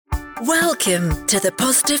Welcome to the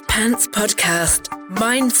Positive Pants Podcast.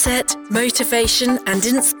 Mindset, motivation and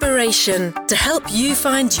inspiration to help you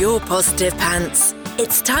find your positive pants.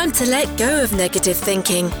 It's time to let go of negative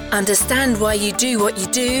thinking, understand why you do what you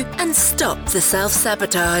do and stop the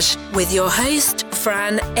self-sabotage with your host,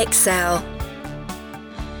 Fran Excel.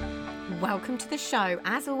 Welcome to the show.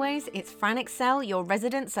 As always, it's Fran Excel, your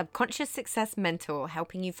resident subconscious success mentor,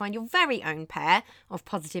 helping you find your very own pair of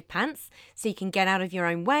positive pants so you can get out of your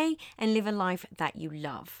own way and live a life that you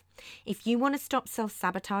love. If you want to stop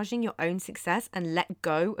self-sabotaging your own success and let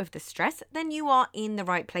go of the stress, then you are in the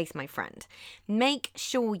right place, my friend. Make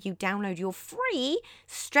sure you download your free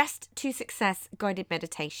Stressed to Success guided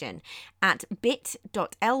meditation at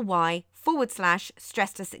bit.ly/stress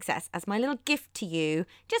to success as my little gift to you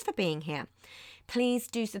just for being here. Please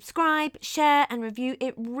do subscribe, share and review.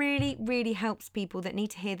 It really, really helps people that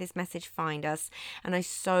need to hear this message find us, and I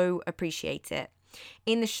so appreciate it.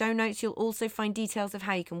 In the show notes, you'll also find details of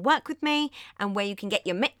how you can work with me and where you can get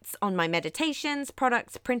your mitts on my meditations,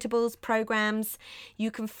 products, printables, programs.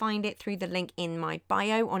 You can find it through the link in my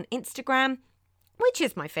bio on Instagram, which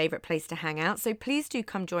is my favorite place to hang out. So please do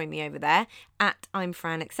come join me over there at I'm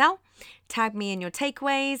Fran Excel. Tag me in your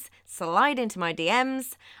takeaways, slide into my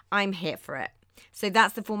DMs. I'm here for it. So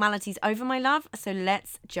that's the formalities over, my love. So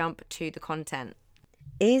let's jump to the content.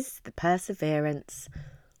 Is the perseverance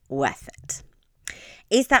worth it?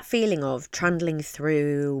 Is that feeling of trundling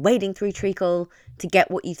through, wading through treacle to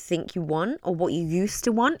get what you think you want or what you used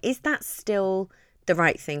to want, is that still the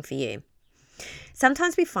right thing for you?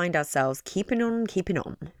 Sometimes we find ourselves keeping on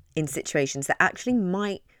in situations that actually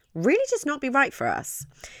might really just not be right for us.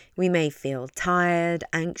 We may feel tired,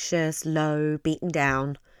 anxious, low, beaten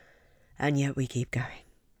down, and yet we keep going.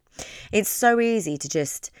 It's so easy to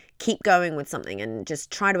just keep going with something and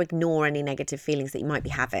just try to ignore any negative feelings that you might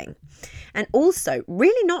be having. And also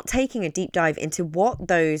really not taking a deep dive into what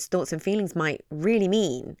those thoughts and feelings might really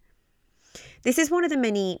mean. This is one of the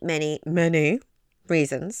many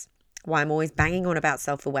reasons why I'm always banging on about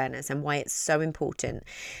self-awareness and why it's so important,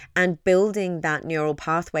 and building that neural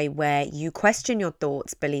pathway where you question your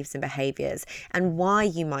thoughts, beliefs and behaviors and why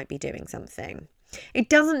you might be doing something. It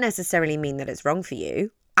doesn't necessarily mean that it's wrong for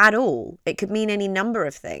you at all. It could mean any number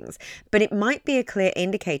of things, but it might be a clear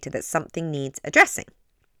indicator that something needs addressing.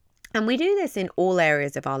 And we do this in all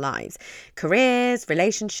areas of our lives: careers,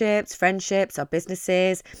 relationships, friendships, our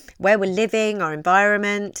businesses, where we're living, our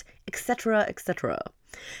environment, etc., etc.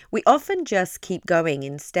 We often just keep going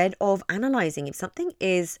instead of analysing if something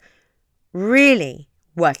is really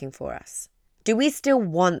working for us. Do we still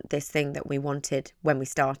want this thing that we wanted when we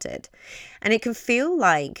started? And it can feel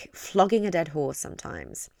like flogging a dead horse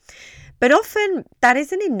sometimes. But often that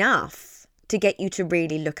isn't enough to get you to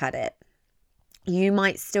really look at it. You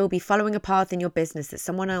might still be following a path in your business that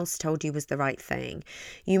someone else told you was the right thing.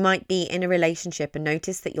 You might be in a relationship and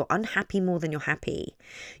notice that you're unhappy more than you're happy.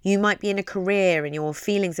 You might be in a career and your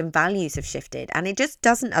feelings and values have shifted and it just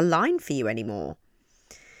doesn't align for you anymore.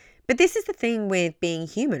 But this is the thing with being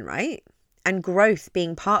human, right? And growth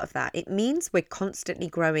being part of that. It means we're constantly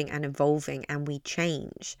growing and evolving, and we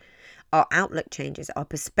change. Our outlook changes, our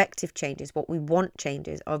perspective changes, what we want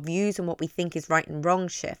changes, our views on what we think is right and wrong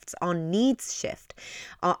shifts, our needs shift,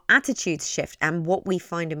 our attitudes shift, and what we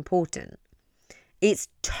find important. It's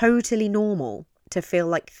totally normal to feel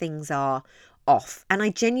like things are off. And I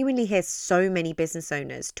genuinely hear so many business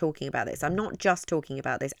owners talking about this. I'm not just talking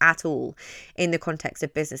about this at all in the context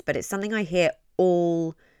of business, but it's something I hear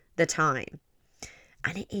all the time.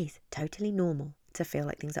 And it is totally normal to feel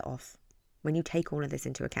like things are off when you take all of this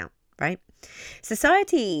into account, right?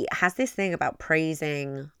 Society has this thing about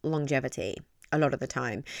praising longevity a lot of the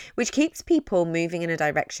time, which keeps people moving in a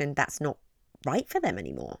direction that's not right for them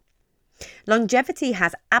anymore. Longevity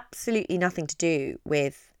has absolutely nothing to do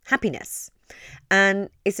with happiness. And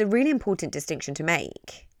it's a really important distinction to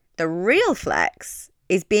make. The real flex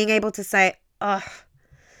is being able to say,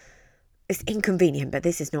 it's inconvenient, but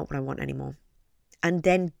this is not what I want anymore. And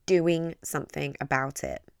then doing something about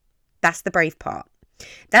it. That's the brave part.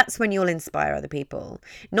 That's when you'll inspire other people.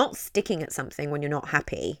 Not sticking at something when you're not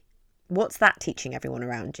happy. What's that teaching everyone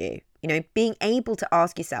around you? You know, being able to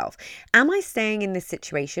ask yourself, am I staying in this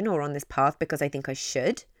situation or on this path because I think I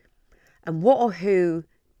should? And what or who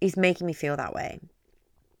is making me feel that way?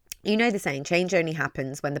 You know the saying, change only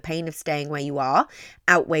happens when the pain of staying where you are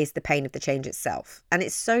outweighs the pain of the change itself. And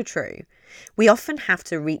it's so true. We often have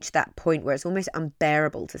to reach that point where it's almost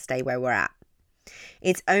unbearable to stay where we're at.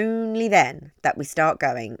 It's only then that we start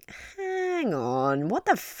going, hang on, what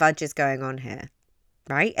the fudge is going on here?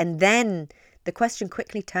 Right? And then the question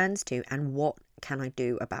quickly turns to, and what can I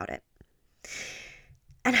do about it?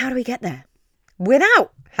 And how do we get there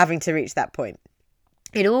without having to reach that point?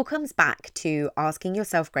 It all comes back to asking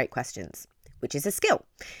yourself great questions, which is a skill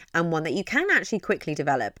and one that you can actually quickly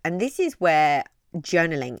develop. And this is where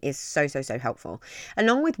journaling is so helpful,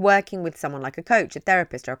 along with working with someone like a coach, a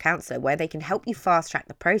therapist, or a counselor, where they can help you fast track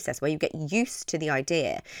the process, where you get used to the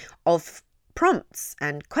idea of prompts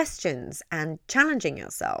and questions and challenging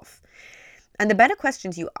yourself. And the better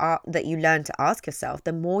questions that you learn to ask yourself,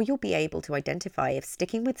 the more you'll be able to identify if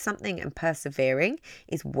sticking with something and persevering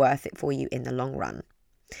is worth it for you in the long run.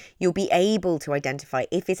 You'll be able to identify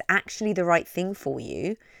if it's actually the right thing for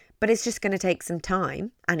you, but it's just going to take some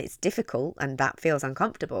time and it's difficult and that feels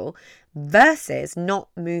uncomfortable, versus not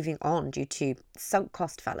moving on due to sunk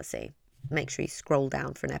cost fallacy. Make sure you scroll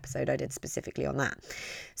down for an episode I did specifically on that.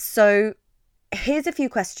 So here's a few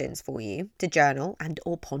questions for you to journal and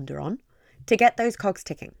or ponder on to get those cogs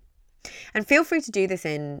ticking. And feel free to do this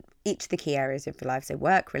in each of the key areas of your life, so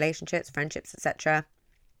work, relationships, friendships, etc.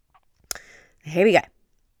 Here we go.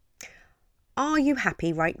 Are you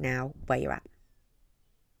happy right now where you're at?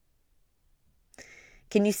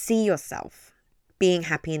 Can you see yourself being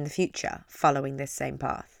happy in the future following this same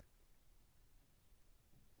path?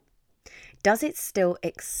 Does it still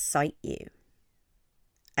excite you?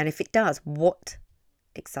 And if it does, what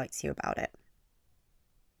excites you about it?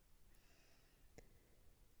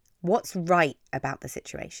 What's right about the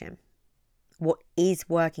situation? What is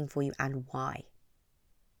working for you and why?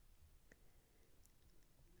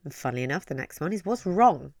 And funnily enough, the next one is what's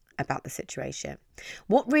wrong about the situation?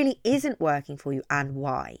 What really isn't working for you and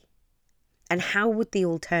why? And how would the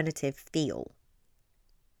alternative feel?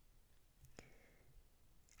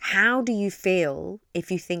 How do you feel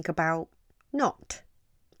if you think about not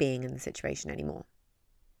being in the situation anymore?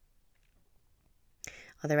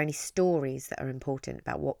 Are there any stories that are important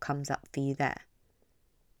about what comes up for you there?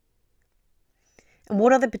 And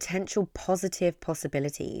what are the potential positive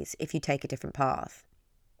possibilities if you take a different path?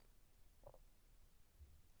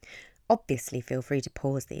 Obviously, feel free to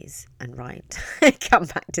pause these and come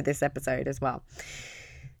back to this episode as well.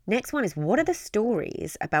 Next one is, what are the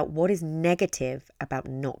stories about what is negative about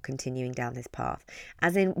not continuing down this path?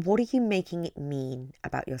 As in, what are you making it mean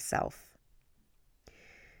about yourself?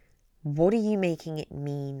 What are you making it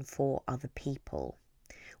mean for other people?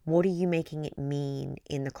 What are you making it mean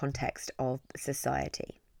in the context of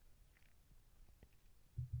society?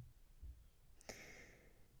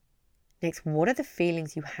 Next, what are the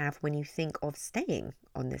feelings you have when you think of staying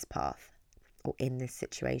on this path or in this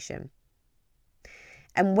situation?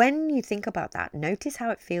 And when you think about that, notice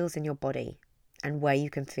how it feels in your body and where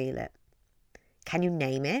you can feel it. Can you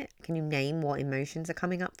name it? Can you name what emotions are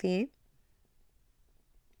coming up for you?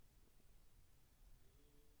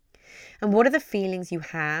 And what are the feelings you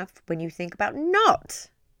have when you think about not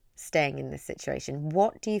staying in this situation?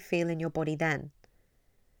 What do you feel in your body then?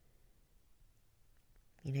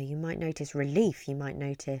 You know, you might notice relief, you might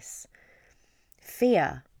notice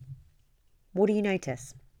fear. What do you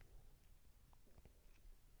notice?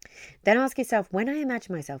 Then ask yourself, when I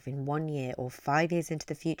imagine myself in 1 year or 5 years into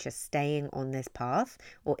the future staying on this path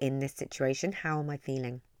or in this situation, how am I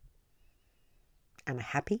feeling? Am I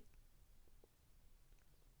happy?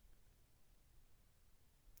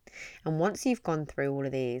 And once you've gone through all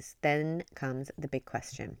of these, then comes the big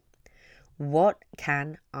question. What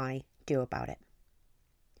can I do about it?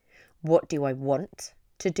 What do I want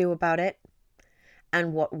to do about it?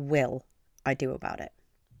 And what will I do about it?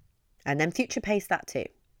 And then future pace that too.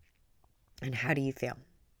 And how do you feel?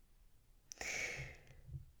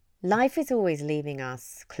 Life is always leaving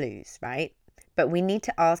us clues, right? But we need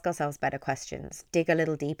to ask ourselves better questions, dig a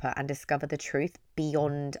little deeper and discover the truth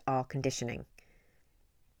beyond our conditioning,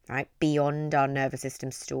 right? Beyond our nervous system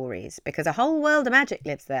stories, because a whole world of magic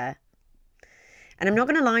lives there. And I'm not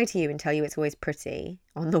going to lie to you and tell you it's always pretty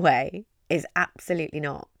on the way. It's absolutely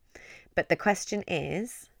not. But the question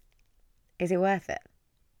is it worth it?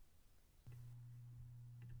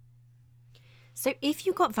 So if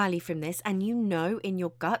you got value from this and you know in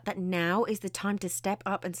your gut that now is the time to step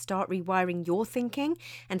up and start rewiring your thinking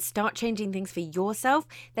and start changing things for yourself,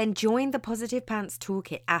 then join the Positive Pants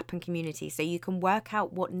Toolkit app and community so you can work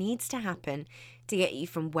out what needs to happen to get you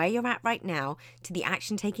from where you're at right now to the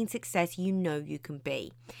action-taking success you know you can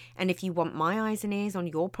be. And if you want my eyes and ears on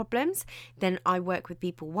your problems, then I work with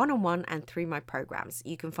people one-on-one and through my programs.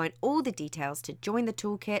 You can find all the details to join the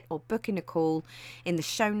toolkit or book in a call in the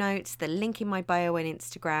show notes, the link in my bio on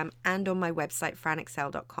Instagram, and on my website,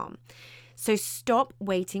 franexcel.com. So stop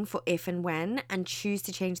waiting for if and when and choose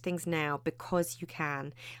to change things now, because you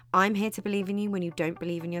can. I'm here to believe in you when you don't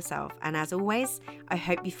believe in yourself. And as always, I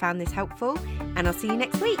hope you found this helpful, and I'll see you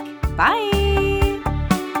next week. Bye.